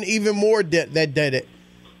have been even more that did it.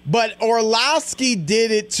 But Orlovsky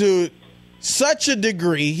did it to such a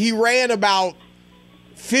degree. He ran about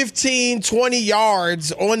 15, 20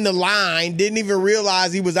 yards on the line, didn't even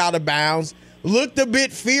realize he was out of bounds, looked a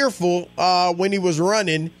bit fearful when he was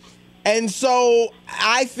running. And so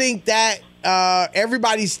I think that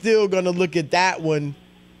everybody's still going to look at that one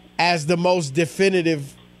as the most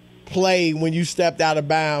definitive play when you stepped out of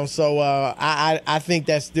bounds. So I think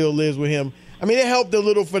that still lives with him. I mean, it helped a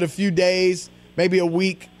little for the few days, maybe a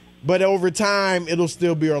week, but over time, it'll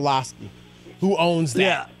still be Orlovsky who owns that.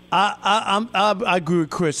 Yeah, I agree with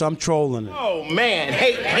Chris. I'm trolling it. Oh, man.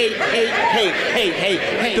 Hey.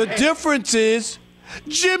 The difference is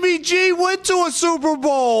Jimmy G went to a Super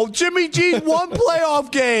Bowl. Jimmy G won playoff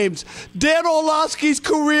games. Dan Orlovsky's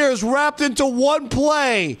career is wrapped into one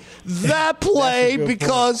play. That play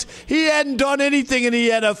because he hadn't done anything in the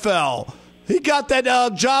NFL. He got that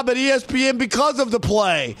job at ESPN because of the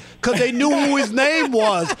play, because they knew who his name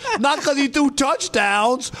was, not because he threw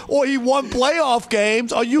touchdowns or he won playoff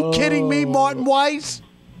games. Are you kidding me, Martin Weiss?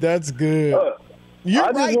 That's good.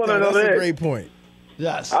 You're right, though. That's a great point.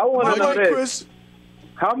 Yes. I want to know this. Chris?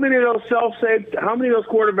 How many of those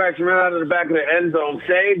quarterbacks ran out of the back of the end zone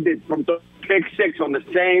saved it from pick six on the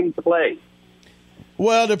same play?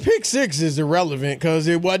 Well, the pick six is irrelevant because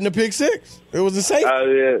it wasn't a pick six. It was a safety.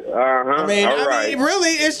 I mean, really,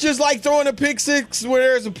 it's just like throwing a pick six where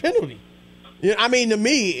there's a penalty. Yeah, I mean, to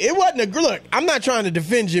me, it wasn't a look. I'm not trying to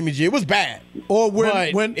defend Jimmy G. It was bad. Or when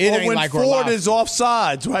like Ford is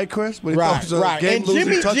offsides, right, Chris? When right. And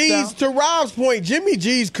Jimmy G's, to Rob's point, Jimmy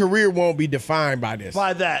G's career won't be defined by this.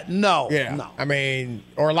 By that, no. Yeah. No. I mean,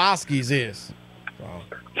 Orlovsky's is.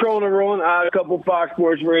 Trolling and rolling, a couple Fox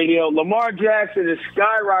Sports Radio. Lamar Jackson is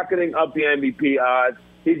skyrocketing up the MVP odds.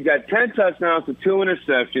 He's got 10 touchdowns to 2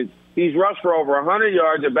 interceptions. He's rushed for over 100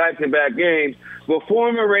 yards in back-to-back games. But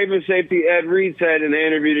former Ravens safety Ed Reed said in the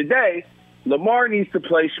interview today, Lamar needs to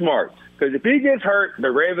play smart. Because if he gets hurt, the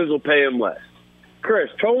Ravens will pay him less. Chris,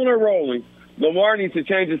 trolling or rolling, Lamar needs to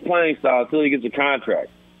change his playing style until he gets a contract.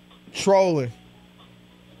 Trolling.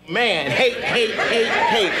 Man,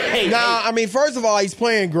 hey. Nah, I mean, first of all, he's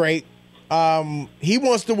playing great. He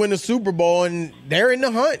wants to win the Super Bowl, and they're in the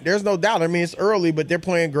hunt. There's no doubt. I mean, it's early, but they're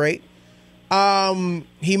playing great.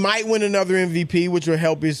 He might win another MVP, which will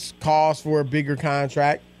help his cause for a bigger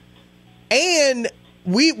contract. And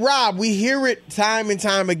we hear it time and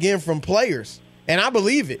time again from players, and I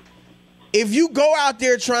believe it. If you go out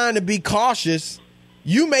there trying to be cautious,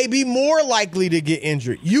 you may be more likely to get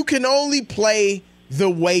injured. You can only play the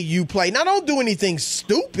way you play. Now, don't do anything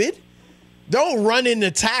stupid. Don't run into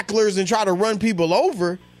tacklers and try to run people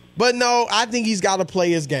over. But no, I think he's got to play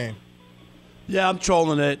his game. Yeah, I'm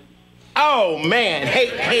trolling it. Oh, man. Hey.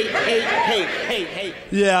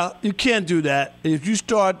 Yeah, you can't do that. If you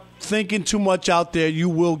start thinking too much out there, you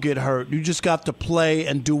will get hurt. You just got to play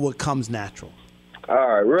and do what comes natural. All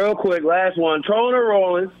right, real quick, last one. Trolling or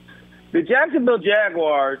rolling, the Jacksonville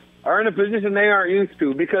Jaguars are in a position they aren't used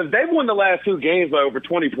to because they've won the last 2 games by over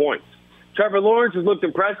 20 points. Trevor Lawrence has looked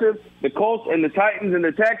impressive. The Colts and the Titans and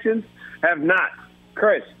the Texans have not.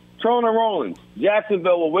 Chris, trolling or rolling,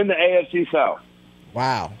 Jacksonville will win the AFC South.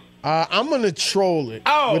 Wow. I'm going to troll it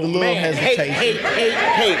with a little hesitation. Hey.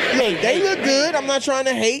 Look, they look good. I'm not trying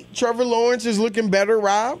to hate. Trevor Lawrence is looking better,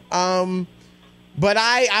 Rob. But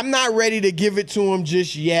I'm not ready to give it to him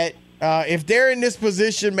just yet. If they're in this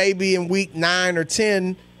position maybe in week 9 or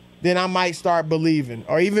 10, then I might start believing,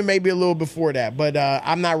 or even maybe a little before that. But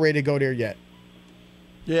I'm not ready to go there yet.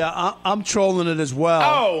 Yeah, I'm trolling it as well.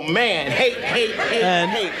 Oh, man. Hate.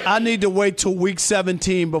 I need to wait till week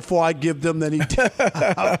 17 before I give them any doubt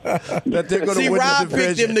that they're going to win Rob the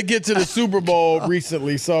division. picked him to get to the Super Bowl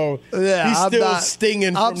recently, so he's still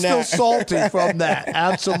stinging from that. I'm still salty from that,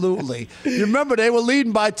 absolutely. You remember, they were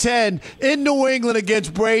leading by 10 in New England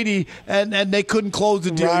against Brady, and they couldn't close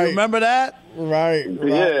the deal. Right. You remember that? Right.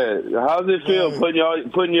 Yeah. How's it feel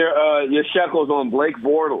putting your shekels on Blake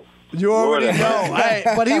Bortles? You already know. Hey,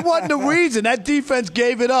 but he wasn't the reason. That defense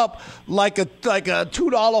gave it up like a $2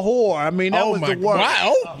 whore. I mean, that was the worst.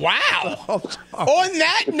 Wow. On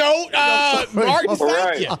that note, Martin,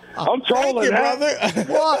 thank you. I'm trolling, brother.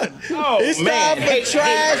 What? It's time for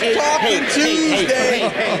Trash Talking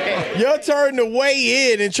Tuesday. Your turn to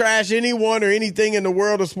weigh in and trash anyone or anything in the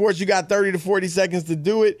world of sports. You got 30 to 40 seconds to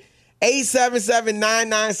do it.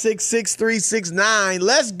 877-996-6369.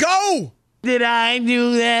 Let's go. Did I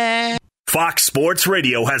do that? Fox Sports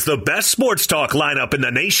Radio has the best sports talk lineup in the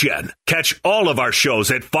nation. Catch all of our shows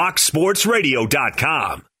at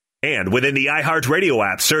foxsportsradio.com. And within the iHeartRadio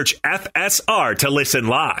app, search FSR to listen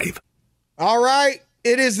live. All right.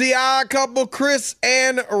 It is the Odd Couple, Chris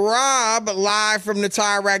and Rob, live from the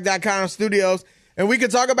TireRack.com studios. And we can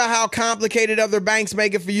talk about how complicated other banks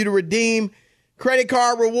make it for you to redeem credit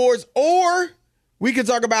card rewards, or we can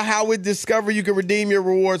talk about how with Discover you can redeem your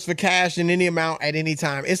rewards for cash in any amount at any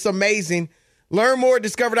time. It's amazing. Learn more at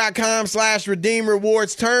discover.com/redeem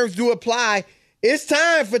rewards. Terms do apply. It's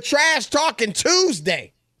time for Trash Talking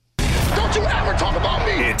Tuesday. Don't you ever talk about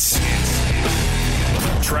me. It's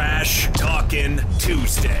Trash Talking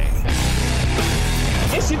Tuesday.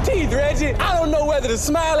 It's your teeth, Reggie. I don't know whether to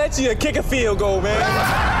smile at you or kick a field goal,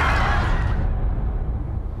 man.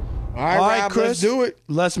 All right, Rob, Chris, let's do it.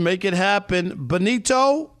 Let's make it happen.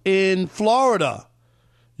 Benito in Florida.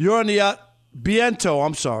 You're on the Biento,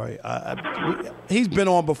 I'm sorry. He's been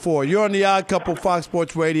on before. You're on the Odd Couple, Fox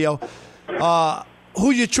Sports Radio.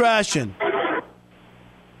 Who you trashing?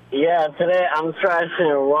 Yeah, today I'm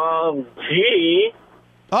trashing Rob G.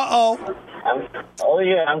 Uh-oh.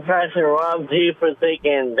 I'm trashing Rob G for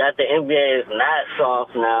thinking that the NBA is not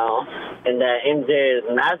soft now and that MJ is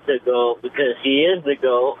not the GOAT because he is the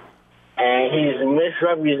GOAT. And he's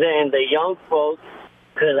misrepresenting the young folks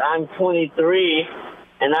because I'm 23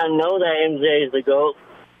 and I know that MJ is the GOAT.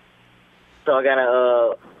 So I got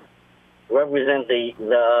to represent the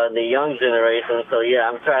young generation. So, yeah,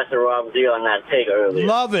 I'm trashing Rob G on that take earlier.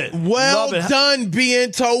 Love it. Well done,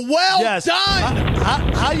 Biento. Well done.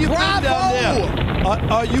 How you been down there?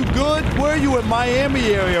 Are you good? Where are you, in Miami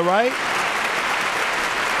area, right?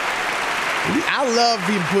 I love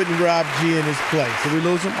him putting Rob G in his place. Did we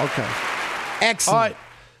lose him? Okay. Excellent. All right.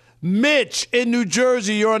 Mitch in New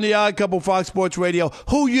Jersey, you're on the Odd Couple, Fox Sports Radio.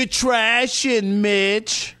 Who you trashing,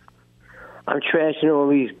 Mitch? I'm trashing all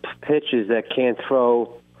these pitchers that can't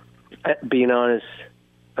throw, being honest,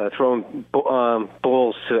 throwing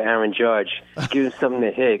balls to Aaron Judge. Give him something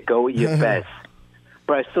to hit. Go with your best.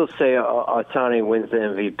 But I still say Ohtani wins the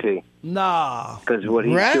MVP. Nah. Because what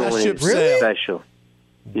he's doing is special.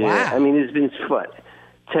 Yeah, Wow. I mean, it's been fun.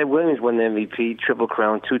 Ted Williams won the MVP, Triple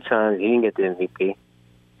Crown 2 times. He didn't get the MVP.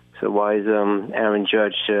 So why is Aaron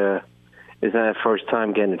Judge is that first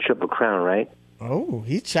time getting a Triple Crown, right? Oh,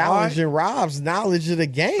 he's challenging Rob's knowledge of the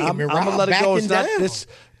game. I'm and going to Rob let it go. backing It's not down. this.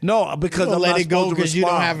 No, because You'll I'm let not it go supposed to because you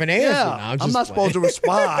don't respond. have an answer. Yeah, No, I'm not supposed to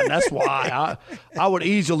respond. That's why. I would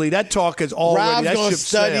easily. That talk is already. Rob's that going to ship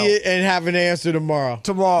study sailed. it and have an answer tomorrow.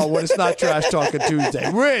 Tomorrow when it's not Trash Talking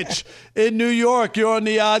Tuesday. Rich in New York, you're on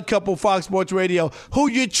the Odd Couple, Fox Sports Radio. Who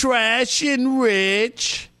you trashing,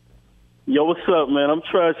 Rich? Yo, what's up, man? I'm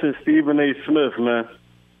trashing Stephen A. Smith, man.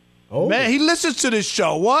 Oh. Man, he listens to this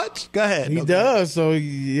show. What? Go ahead. He does, so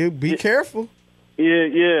you be careful.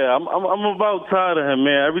 Yeah. I'm about tired of him,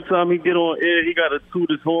 man. Every time he get on air, he got to toot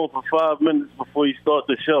his horn for 5 minutes before he start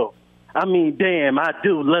the show. I mean, damn, I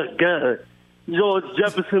do look good. George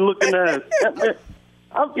Jefferson looking at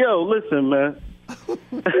yo, listen, man.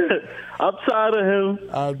 I'm tired of him.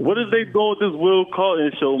 What is they doing with this Will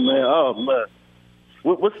Carton show, man? Oh, man.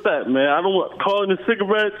 What's that, man? I don't want Carton and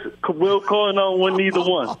cigarettes. Will Carton, I don't want neither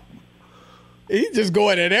one. He's just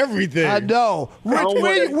going at everything. I know.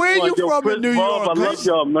 Rich, where you from in New York? I love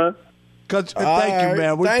y'all, man. Thank you, right.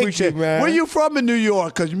 man. We Thank appreciate you, man. Where you from in New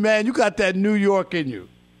York? Because, man, you got that New York in you.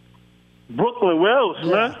 Brooklyn, where else,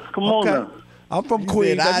 man? Come on now. I'm from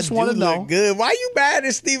Queens. I just want to know. Good. Why you mad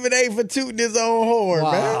at Stephen A. for tooting his own horn,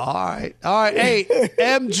 Wow. man? All right. Hey,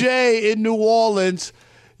 MJ in New Orleans.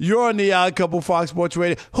 You're on the Odd Couple, Fox Sports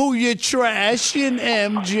Radio. Who you trashing,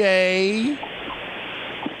 MJ?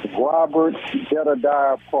 Robert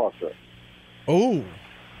Jedediah Parker. Oh.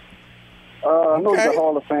 I know he's a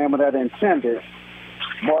Hall of Famer that intended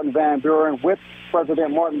Martin Van Buren with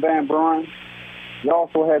President Martin Van Buren. He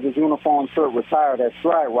also has his uniform shirt retired at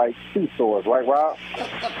Stride Right shoe stores, right, Rob?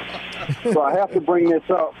 So I have to bring this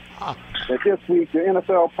up. That this week, the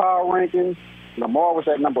NFL power rankings, Lamar was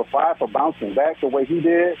at number 5 for bouncing back the way he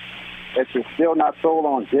did. That you're still not sold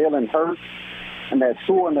on Jalen Hurts, and that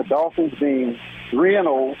Tua and the Dolphins being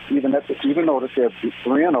 3-0, even though that they're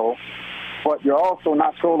 3-0, but you're also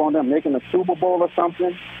not sold on them making the Super Bowl or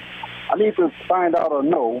something. I need to find out or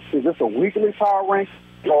know, is this a weekly power rank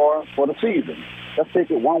or for the season? Let's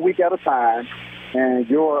take it 1 week at a time. And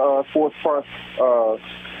your sports plus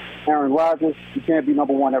Aaron Rodgers, you can't be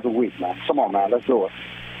number 1 every week, man. Come on, man. Let's do it.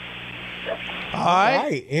 All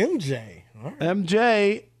right. MJ. All right.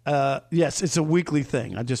 MJ, yes, it's a weekly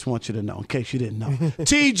thing. I just want you to know, in case you didn't know.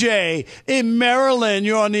 TJ, in Maryland,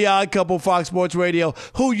 you're on the Odd Couple, Fox Sports Radio.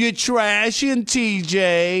 Who you trashing,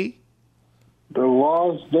 TJ? The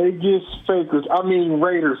Las Vegas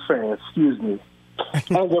Raiders fan, excuse me. As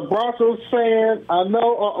a Broncos fan, I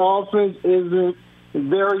know our offense isn't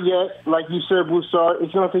there yet. Like you said, Broussard,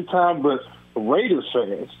 it's going to take time, but Raiders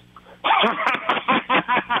fans.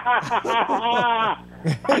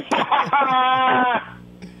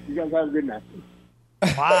 You guys have a good night.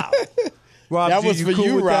 Wow. Rob that G, was for cool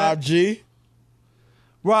you, with Rob that? G.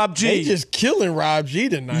 Rob G. They just killing Rob G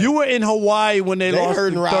tonight. You were in Hawaii when they lost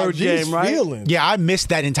hurting the Rob third G's game, right? feelings. Yeah, I missed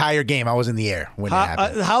that entire game. I was in the air when it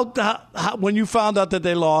happened. How when you found out that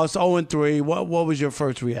they lost 0-3, what was your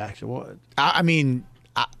first reaction? What?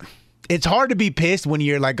 It's hard to be pissed when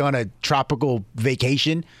you're like on a tropical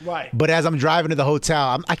vacation. Right. But as I'm driving to the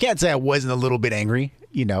hotel, I can't say I wasn't a little bit angry.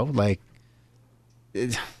 You know, like I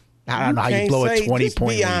don't know how you blow a 20-point Be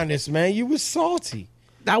lead. honest, man. You was salty.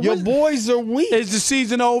 Your boys are weak. Is the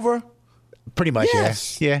season over? Pretty much,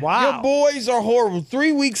 Yes. yeah. Wow. Your boys are horrible.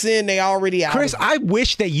 3 weeks in, they already out. Chris, I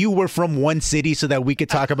wish that you were from one city so that we could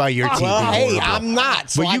talk about your team. Well, hey, horrible. I'm not.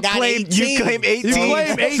 So but I you got claim 18. you claim 18.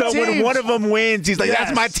 claim 8 so when teams. one of them wins, he's like,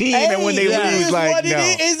 "That's my team," and when they lose, like, no.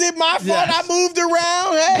 Is it my fault I moved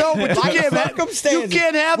around? Hey, No, but you like can't have- circumstances. you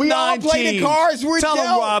can't have we 9 all play teams. the cards we're Tell him,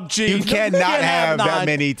 dealt. Rob G. You cannot can't have that 9.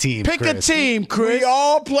 many teams. Pick Chris. a team, Chris. We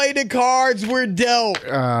all play the cards we're dealt.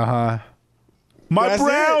 My That's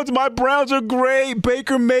Browns are great.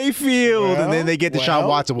 Baker Mayfield, and then they get Deshaun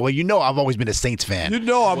Watson. Well, you know I've always been a Saints fan. You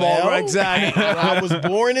know I'm all right, exactly. I was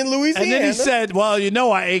born in Louisiana. And then he said, "Well, you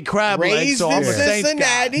know I ate crab legs, Raised so I'm in a Saints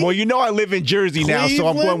guy." Cincinnati. Well, you know I live in Jersey now, so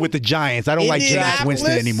I'm Cleveland, going with the Giants. I don't like Jameis Indianapolis.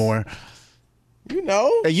 Winston anymore. You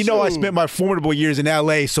know. And you know I shoot. spent my formidable years in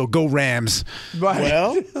L.A., so go Rams. Right.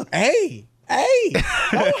 Well, hey,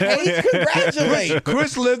 don't hate, congratulate.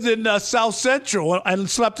 Chris lived in South Central and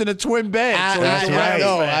slept in a twin bed. So I he's a Rams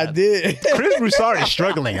know, fan. I did. Chris Broussard is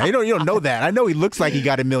struggling. You don't know that. I know he looks like he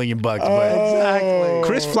got $1 million, but Exactly.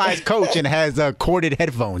 Chris flies coach and has corded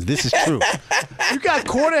headphones. This is true. You got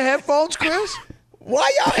corded headphones, Chris?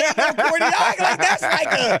 Why y'all ain't no 40? Y'all act like that's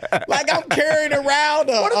like I'm carrying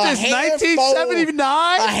around a What is this? handphone,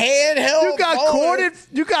 1979? a handheld. You got phone. corded.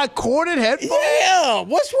 You got corded headphones. Yeah.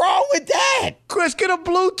 What's wrong with that? Chris, get a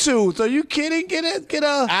Bluetooth. Are you kidding? Get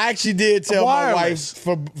a. I actually did tell my wife wireless.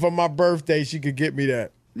 for my birthday she could get me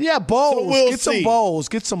that. Yeah, bowls. So we'll get see. some bowls.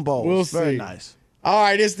 Get some bowls. We'll Very see. nice. All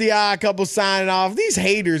right, it's the Odd Couple signing off. These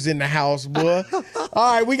haters in the house, boy.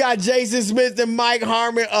 All right, we got Jason Smith and Mike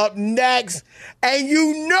Harmon up next. And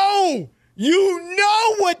you know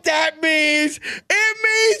what that means. It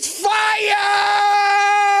means fire!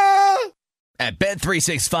 At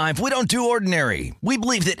Bet365, we don't do ordinary. We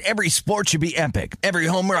believe that every sport should be epic. Every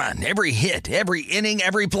home run, every hit, every inning,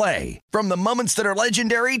 every play. From the moments that are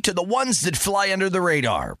legendary to the ones that fly under the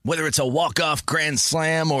radar. Whether it's a walk-off grand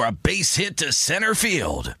slam or a base hit to center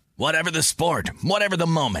field. Whatever the sport, whatever the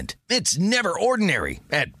moment. It's never ordinary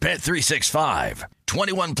at Bet365.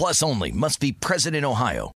 21 plus only. Must be present in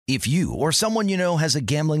Ohio. If you or someone you know has a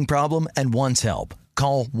gambling problem and wants help,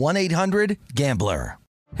 call 1-800-GAMBLER.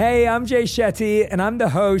 Hey, I'm Jay Shetty, and I'm the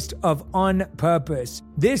host of On Purpose.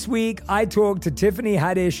 This week, I talked to Tiffany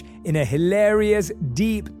Haddish in a hilarious,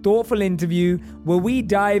 deep, thoughtful interview where we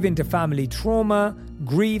dive into family trauma,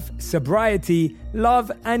 grief, sobriety, love,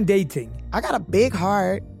 and dating. I got a big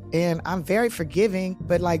heart, and I'm very forgiving,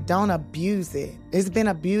 but don't abuse it. It's been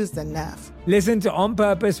abused enough. Listen to On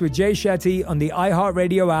Purpose with Jay Shetty on the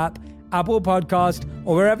iHeartRadio app, Apple Podcast,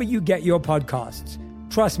 or wherever you get your podcasts.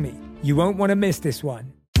 Trust me, you won't want to miss this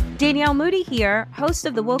one. Danielle Moody here, host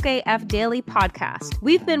of the Woke AF Daily podcast.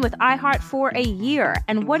 We've been with iHeart for a year,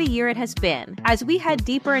 and what a year it has been. As we head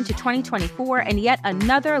deeper into 2024 and yet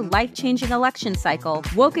another life-changing election cycle,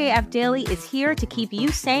 Woke AF Daily is here to keep you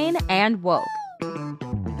sane and woke.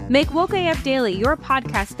 Make Woke AF Daily your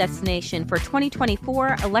podcast destination for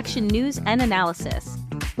 2024 election news and analysis.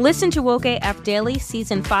 Listen to Woke AF Daily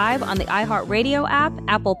Season 5 on the iHeartRadio app,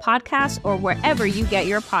 Apple Podcasts, or wherever you get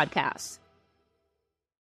your podcasts.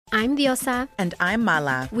 I'm Diosa. And I'm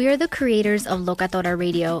Mala. We are the creators of Locatora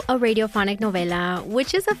Radio, a radiophonic novela,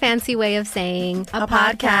 which is a fancy way of saying a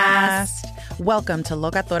podcast. Welcome to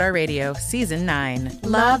Locatora Radio, Season 9.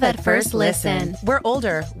 Love at first listen. We're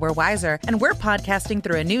older, we're wiser, and we're podcasting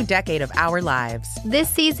through a new decade of our lives. This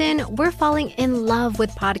season, we're falling in love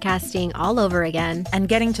with podcasting all over again. And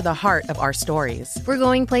getting to the heart of our stories. We're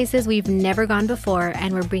going places we've never gone before,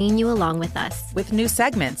 and we're bringing you along with us. With new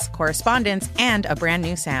segments, correspondence, and a brand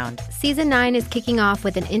new sound. Season 9 is kicking off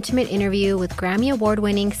with an intimate interview with Grammy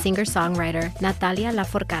Award-winning singer-songwriter Natalia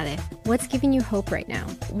Lafourcade. What's giving you hope right now?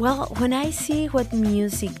 Well, when I see what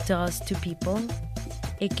music does to people,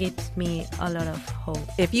 it gives me a lot of hope.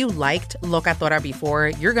 If you liked Locatora before,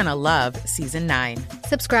 you're going to love Season 9.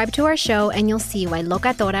 Subscribe to our show and you'll see why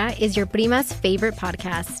Locatora is your prima's favorite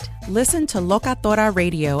podcast. Listen to Locatora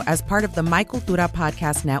Radio as part of the My Cultura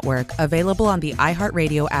Podcast Network, available on the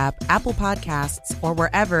iHeartRadio app, Apple Podcasts, or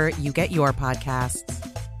wherever you get your podcasts.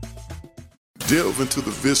 Delve into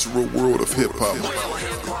the visceral world of hip-hop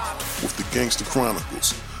with the Gangsta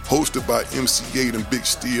Chronicles. Hosted by MC8 and Big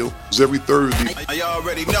Steel, every Thursday, a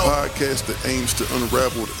podcast that aims to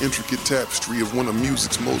unravel the intricate tapestry of one of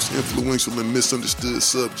music's most influential and misunderstood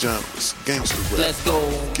subgenres, gangsta rap. Let's go.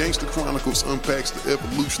 Gangsta Chronicles unpacks the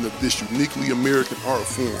evolution of this uniquely American art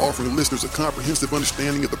form, offering listeners a comprehensive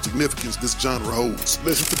understanding of the significance this genre holds.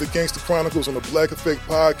 Listen to the Gangsta Chronicles on the Black Effect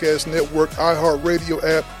Podcast Network, iHeartRadio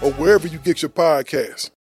app, or wherever you get your podcasts.